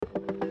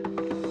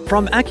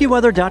From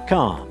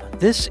AccuWeather.com,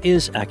 this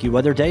is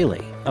AccuWeather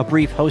Daily, a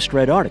brief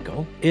host-read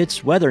article.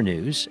 It's weather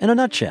news in a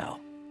nutshell.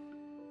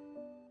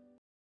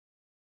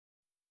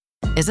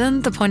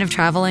 Isn't the point of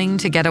traveling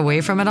to get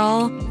away from it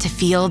all? To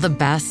feel the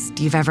best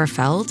you've ever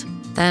felt?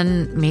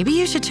 Then maybe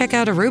you should check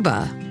out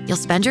Aruba. You'll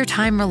spend your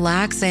time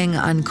relaxing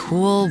on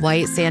cool,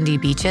 white, sandy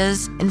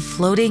beaches and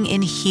floating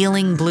in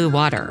healing blue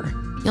water.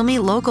 You'll meet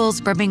locals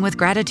brimming with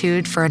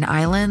gratitude for an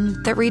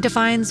island that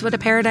redefines what a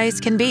paradise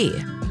can be.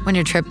 When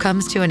your trip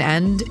comes to an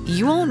end,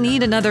 you won't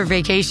need another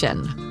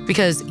vacation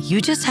because you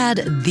just had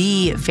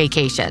the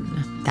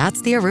vacation.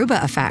 That's the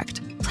Aruba effect.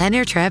 Plan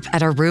your trip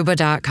at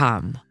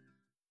Aruba.com.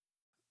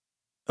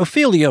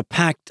 Ophelia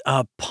packed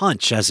a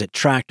punch as it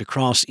tracked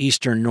across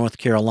eastern North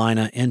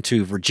Carolina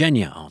into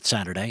Virginia on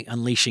Saturday,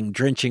 unleashing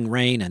drenching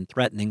rain and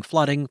threatening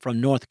flooding from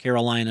North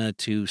Carolina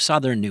to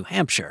southern New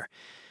Hampshire.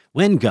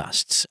 Wind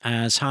gusts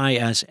as high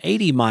as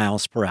 80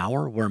 miles per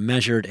hour were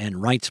measured in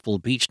Wrightsville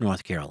Beach,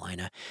 North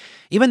Carolina.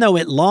 Even though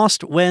it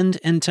lost wind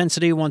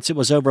intensity once it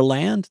was over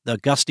land, the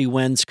gusty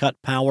winds cut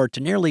power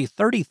to nearly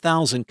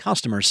 30,000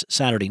 customers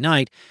Saturday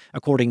night,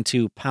 according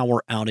to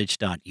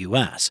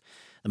poweroutage.us.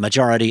 The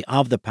majority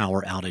of the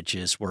power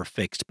outages were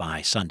fixed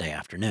by Sunday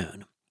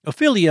afternoon.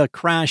 Ophelia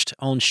crashed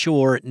on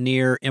shore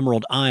near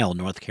Emerald Isle,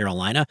 North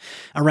Carolina,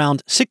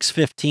 around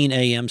 6:15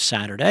 a.m.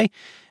 Saturday.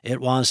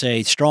 It was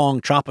a strong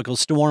tropical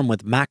storm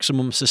with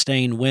maximum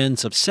sustained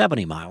winds of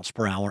 70 miles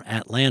per hour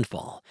at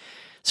landfall.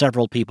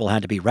 Several people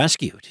had to be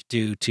rescued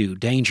due to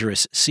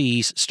dangerous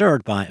seas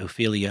stirred by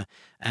Ophelia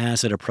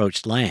as it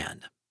approached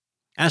land.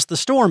 As the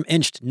storm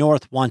inched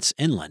north once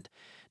inland,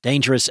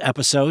 dangerous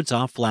episodes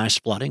of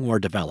flash flooding were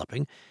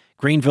developing.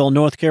 Greenville,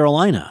 North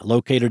Carolina,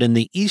 located in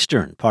the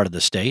eastern part of the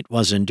state,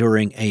 was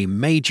enduring a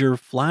major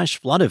flash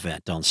flood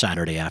event on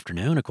Saturday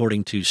afternoon,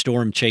 according to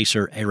storm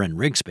chaser Aaron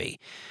Rigsby,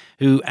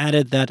 who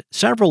added that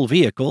several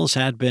vehicles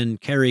had been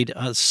carried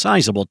a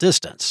sizable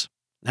distance.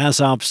 As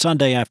of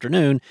Sunday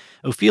afternoon,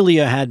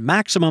 Ophelia had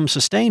maximum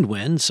sustained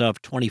winds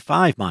of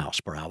 25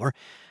 miles per hour,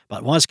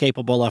 but was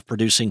capable of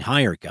producing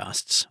higher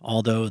gusts.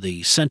 Although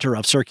the center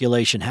of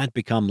circulation had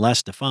become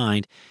less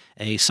defined,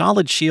 a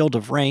solid shield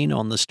of rain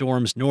on the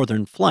storm's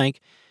northern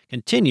flank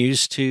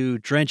continues to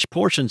drench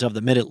portions of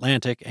the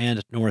mid-Atlantic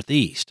and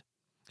Northeast.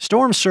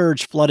 Storm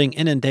surge flooding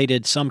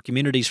inundated some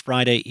communities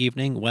Friday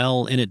evening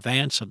well in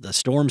advance of the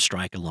storm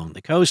strike along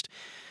the coast.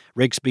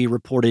 Rigsby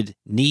reported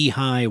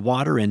knee-high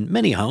water in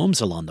many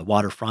homes along the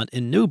waterfront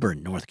in New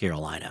Bern, North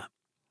Carolina.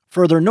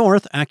 Further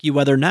north,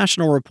 AccuWeather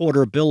national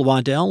reporter Bill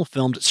Waddell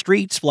filmed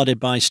streets flooded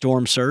by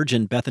storm surge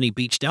in Bethany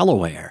Beach,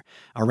 Delaware,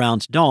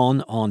 around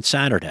dawn on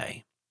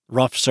Saturday.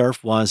 Rough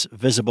surf was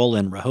visible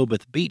in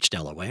Rehoboth Beach,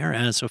 Delaware,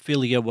 as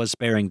Ophelia was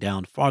bearing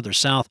down farther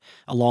south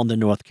along the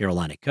North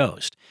Carolina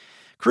coast.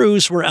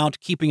 Crews were out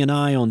keeping an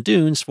eye on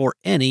dunes for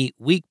any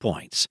weak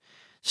points.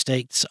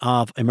 States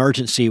of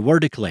emergency were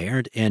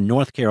declared in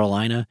North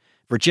Carolina,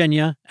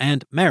 Virginia,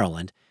 and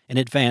Maryland in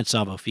advance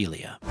of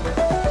Ophelia.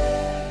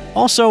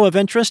 Also of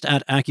interest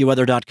at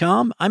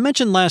AccuWeather.com, I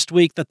mentioned last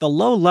week that the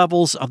low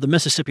levels of the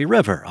Mississippi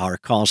River are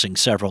causing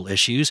several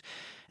issues,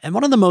 and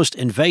one of the most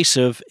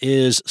invasive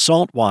is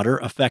salt water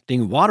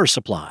affecting water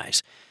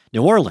supplies.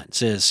 New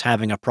Orleans is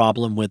having a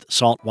problem with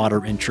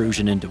saltwater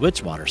intrusion into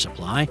its water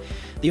supply.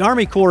 The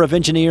Army Corps of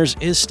Engineers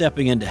is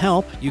stepping in to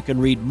help. You can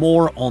read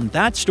more on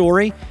that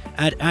story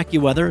at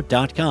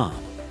AccuWeather.com.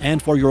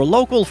 And for your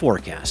local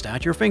forecast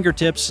at your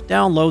fingertips,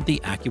 download the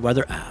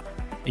AccuWeather app.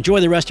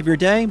 Enjoy the rest of your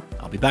day.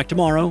 I'll be back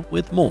tomorrow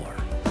with more.